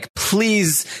hardcore like,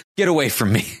 please get away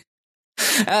from me.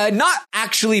 Not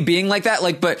actually being like that,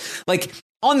 like, but like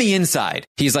on the inside,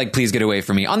 he's like, please get away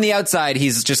from me. On the outside,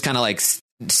 he's just kind of like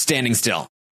standing still.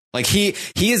 Like he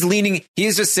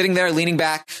is just sitting there leaning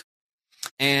back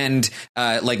and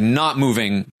like not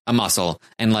moving a muscle,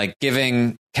 and like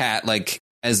giving Kat like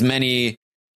as many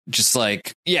just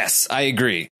like, yes, I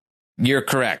agree. You're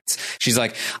correct. She's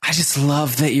like, I just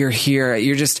love that you're here.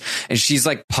 And she's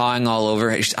like pawing all over.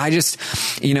 I just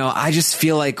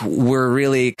feel like we're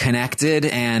really connected,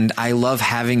 and I love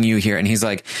having you here. And he's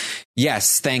like,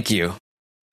 yes, thank you.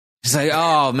 She's like,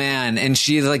 oh man. And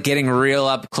she's like getting real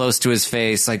up close to his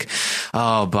face. Like,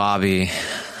 oh, Bobby,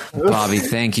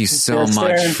 thank you so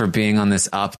much for being on this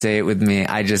update with me.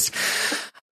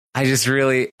 I just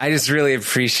really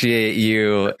appreciate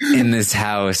you in this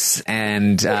house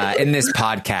and in this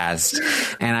podcast.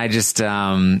 And I just,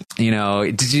 I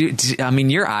mean,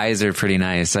 your eyes are pretty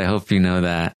nice. I hope you know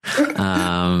that.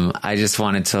 I just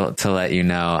wanted to let you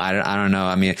know. I don't know.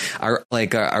 I mean, are we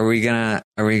gonna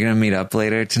meet up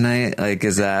later tonight? Like,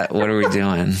 what are we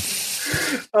doing?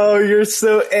 Oh, you're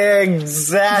so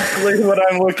exactly what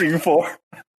I'm looking for.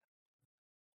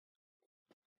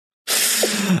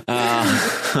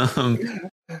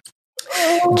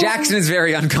 Jackson is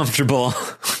very uncomfortable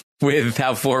with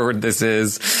how forward this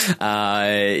is.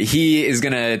 He is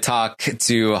going to talk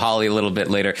to Holly a little bit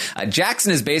later.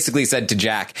 Jackson has basically said to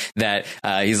Jack that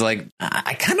he's like,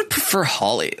 I kind of prefer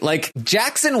Holly. Like,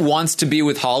 Jackson wants to be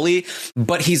with Holly,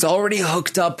 but he's already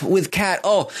hooked up with Kat.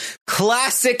 Oh,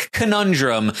 classic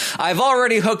conundrum. I've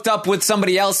already hooked up with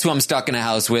somebody else who I'm stuck in a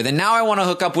house with, and now I want to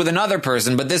hook up with another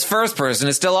person, but this first person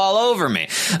is still all over me.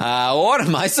 What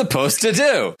am I supposed to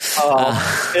do?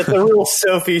 It's a real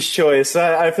Sophie's choice.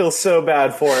 I feel so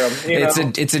bad for him.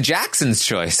 It's a Jackson's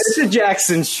choice. It's a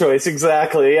Jackson's choice,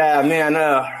 exactly. Yeah, man.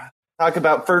 Talk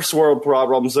about first world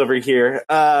problems over here.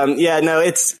 I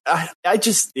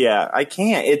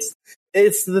can't.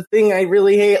 It's the thing I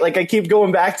really hate. Like, I keep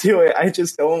going back to it. I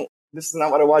just don't. This is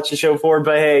not what I watch the show for,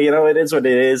 but hey, it is what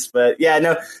it is. But yeah,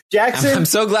 no, Jackson. I'm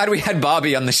so glad we had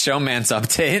Bobby on the Showman's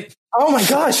update. Oh my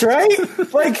gosh,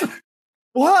 right? Like,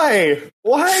 why?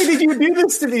 Why did you do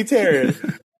this to me,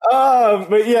 Taryn?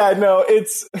 But yeah, no,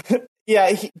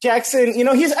 Jackson,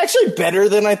 he's actually better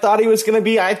than I thought he was going to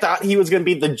be. I thought he was going to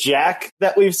be the Jack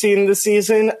that we've seen this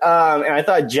season. And I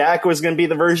thought Jack was going to be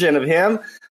the version of him.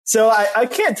 So I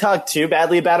can't talk too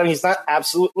badly about him. He's not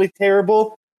absolutely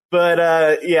terrible, but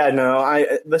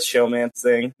the Showman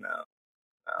thing, no.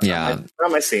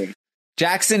 Not my scene.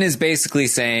 Jackson is basically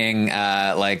saying,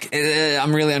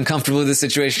 I'm really uncomfortable with this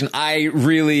situation.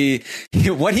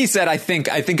 What he said, I think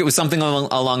it was something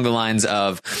along the lines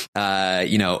of,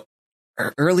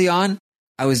 early on,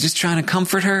 I was just trying to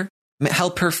comfort her,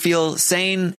 help her feel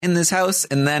sane in this house.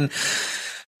 And then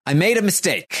I made a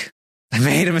mistake.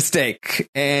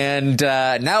 And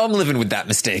now I'm living with that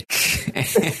mistake.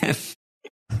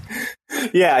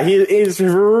 Yeah, he's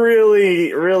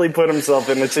really, really put himself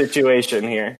in the situation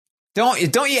here. Don't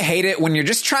you hate it when you're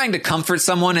just trying to comfort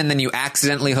someone and then you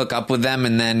accidentally hook up with them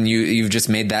and then you've just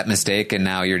made that mistake and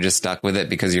now you're just stuck with it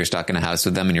because you're stuck in a house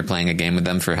with them and you're playing a game with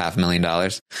them for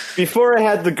 $500,000? Before I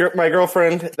had my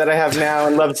girlfriend that I have now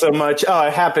and love so much,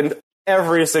 it happened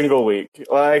every single week.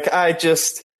 Like, I can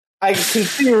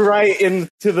see right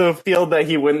into the field that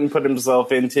he wouldn't put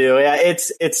himself into. Yeah,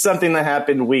 it's something that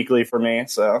happened weekly for me.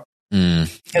 So,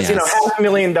 because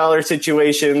 $500,000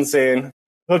 situations and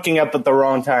hooking up at the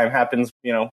wrong time happens,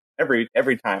 every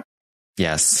time.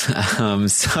 Yes.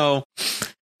 So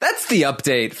that's the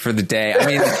update for the day. I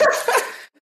mean,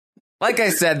 like I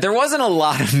said, there wasn't a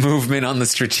lot of movement on the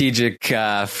strategic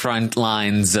front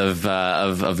lines of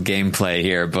gameplay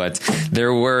here, but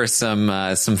there were some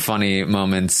funny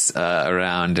moments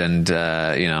around and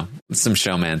some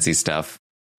showmancy stuff.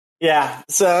 Yeah,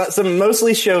 so some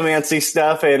mostly showmancy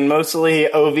stuff and mostly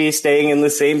Ovi staying in the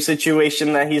same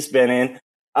situation that he's been in.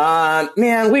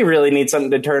 Man, we really need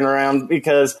something to turn around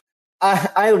because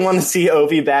I want to see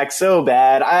Ovi back so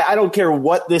bad. I don't care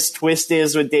what this twist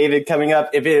is with David coming up.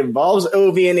 If it involves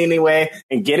Ovi in any way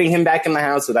and getting him back in the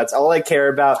house, so that's all I care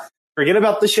about. Forget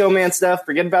about the showman stuff.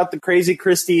 Forget about the crazy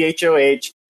Christie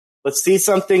HOH. Let's see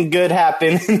something good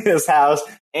happen in this house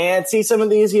and see some of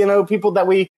these, people that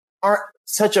we aren't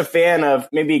such a fan of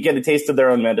maybe get a taste of their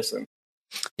own medicine.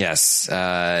 Yes.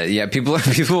 People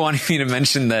wanting me to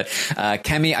mention that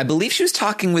Kemi, I believe she was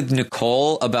talking with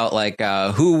Nicole about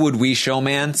who would we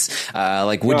showmance?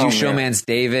 Would you showmance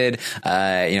David?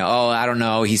 I don't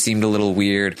know. He seemed a little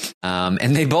weird.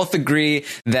 And they both agree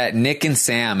that Nick and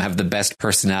Sam have the best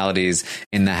personalities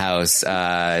in the house,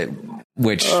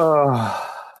 which,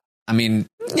 I mean,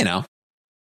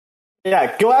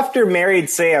 Yeah, go after married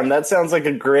Sam. That sounds like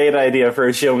a great idea for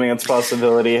a showman's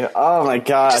possibility. Oh my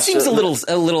gosh, it just seems a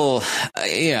little.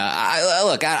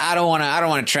 I don't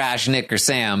want to trash Nick or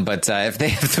Sam, but if they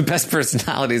have the best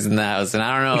personalities in the house, and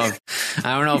I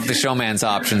don't know if the showman's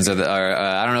options I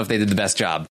don't know if they did the best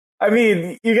job. I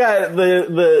mean, you got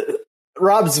the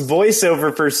Rob's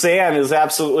voiceover for Sam is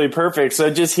absolutely perfect.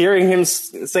 So just hearing him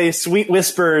say sweet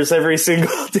whispers every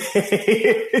single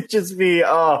day, it just be,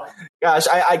 oh gosh,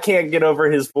 I can't get over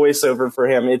his voiceover for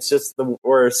him. It's just the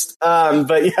worst.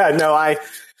 But yeah, no, I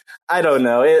don't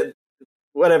know.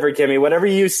 Whatever, Kimmy, whatever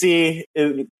you see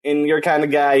in your kind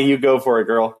of guy, you go for it,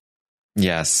 girl.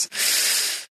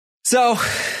 Yes. So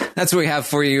That's what we have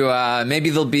for you. Maybe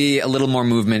there'll be a little more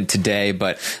movement today,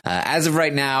 but as of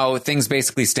right now, things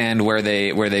basically stand where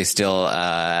they still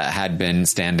had been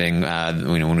standing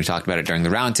when we talked about it during the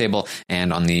roundtable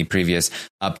and on the previous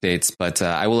updates. But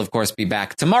I will, of course, be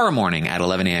back tomorrow morning at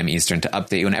 11 a.m. Eastern to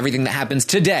update you on everything that happens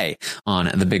today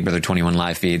on the Big Brother 21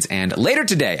 live feeds. And later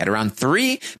today at around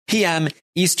 3 p.m.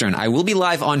 Eastern, I will be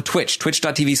live on Twitch,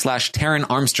 twitch.tv/Taran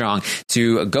Armstrong,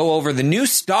 to go over the new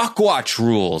Stockwatch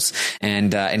rules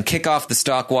and kick off the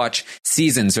Stockwatch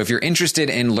season. So if you're interested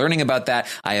in learning about that,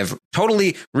 I have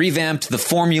totally revamped the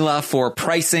formula for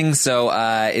pricing. So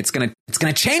it's gonna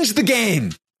change the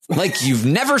game like you've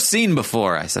never seen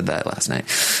before. I said that last night.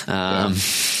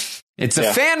 It's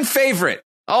a fan favorite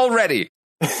already.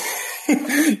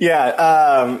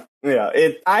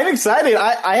 I'm excited.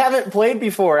 I haven't played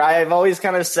before. I've always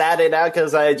kind of sat it out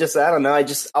because I don't know. I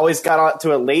just always got out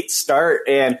to a late start,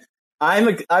 and I'm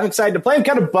excited to play. I'm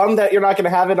kind of bummed that you're not going to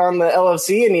have it on the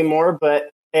LFC anymore, but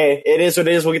hey, it is what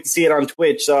it is. We'll get to see it on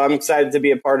Twitch, so I'm excited to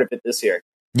be a part of it this year.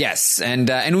 Yes, and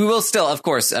we will still, of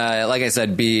course, like I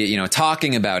said, be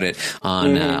talking about it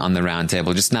on the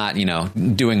roundtable, just not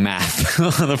doing math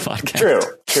on the podcast.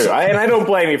 True. I don't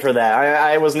blame you for that.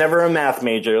 I was never a math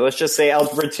major. Let's just say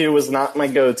Algebra 2 was not my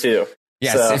go-to.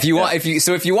 Yes, so, if you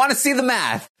want to see the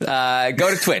math,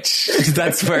 go to Twitch.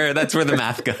 That's where the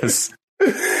math goes.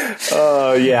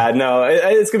 Oh yeah, no,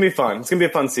 it's gonna be fun. It's gonna be a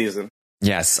fun season.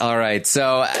 Yes. All right.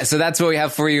 So that's what we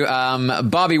have for you,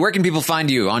 Bobby. Where can people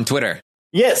find you on Twitter?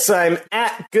 Yes, I'm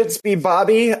at Goodsby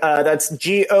Bobby. That's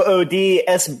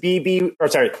GOODSBB, or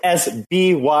sorry,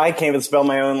 SBY. Can't even spell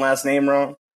my own last name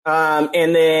wrong.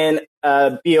 And then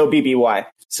BOBBY.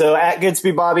 So at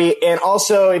Goodsby Bobby. And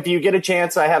also, if you get a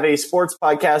chance, I have a sports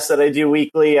podcast that I do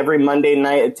weekly every Monday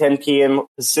night at 10 p.m.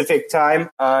 Pacific time.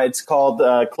 It's called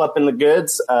Clupping the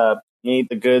Goods. Need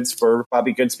the goods for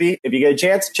Bobby Goodsby. If you get a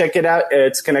chance, check it out.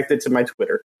 It's connected to my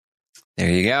Twitter. There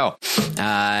you go.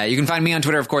 You can find me on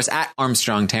Twitter, of course, at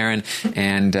Armstrong Taran.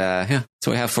 And that's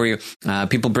what we have for you.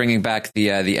 People bringing back the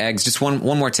eggs. Just one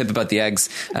more tip about the eggs.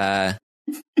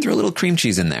 Throw a little cream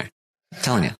cheese in there. I'm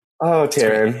telling you. Oh,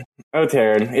 Taran.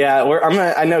 Yeah,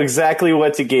 I know exactly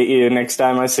what to get you next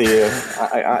time I see you.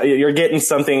 You're getting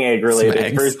something egg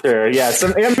related for sure. Yeah,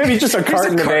 maybe just a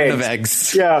carton of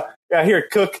eggs. Yeah. Here,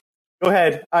 cook. Go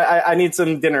ahead. I need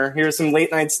some dinner. Here's some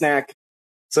late night snack.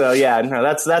 So yeah, no,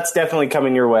 that's definitely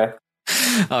coming your way.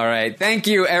 All right. Thank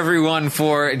you everyone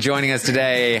for joining us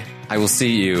today. I will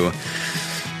see you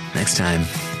next time.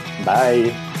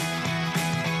 Bye.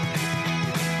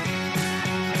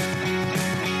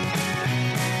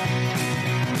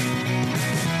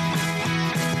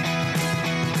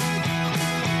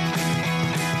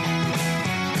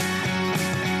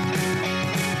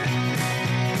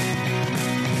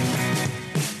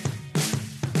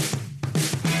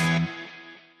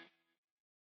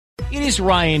 It is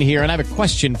Ryan here, and I have a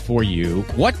question for you.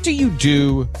 What do you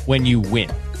do when you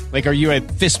win? Like, are you a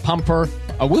fist pumper,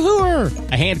 a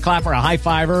woohooer, a hand clapper, a high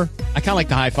fiver? I kind of like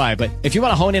the high five, but if you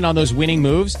want to hone in on those winning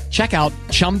moves, check out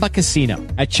Chumba Casino.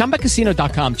 At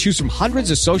ChumbaCasino.com, choose from hundreds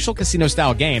of social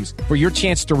casino-style games for your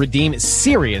chance to redeem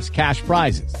serious cash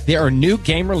prizes. There are new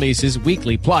game releases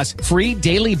weekly, plus free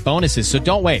daily bonuses. So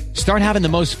don't wait. Start having the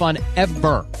most fun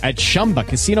ever at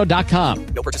ChumbaCasino.com.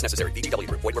 No purchase necessary. VGW.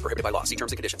 Void where prohibited by law. See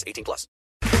terms and conditions. 18+.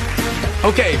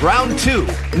 Okay, round two.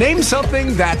 Name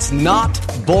something that's not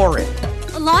boring.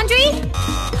 A laundry?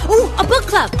 Ooh, a book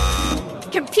club.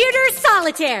 Computer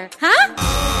solitaire, huh?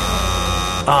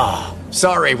 Ah,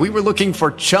 sorry, we were looking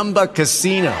for Chumba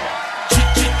Casino.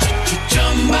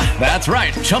 That's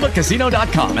right,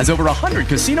 ChumbaCasino.com has over 100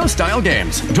 casino-style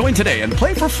games. Join today and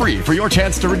play for free for your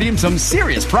chance to redeem some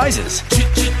serious prizes.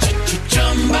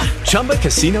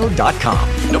 ChumbaCasino.com.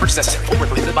 No purchase necessary. Void where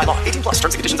prohibited by law. 18+. Terms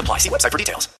and conditions apply. See website for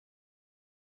details.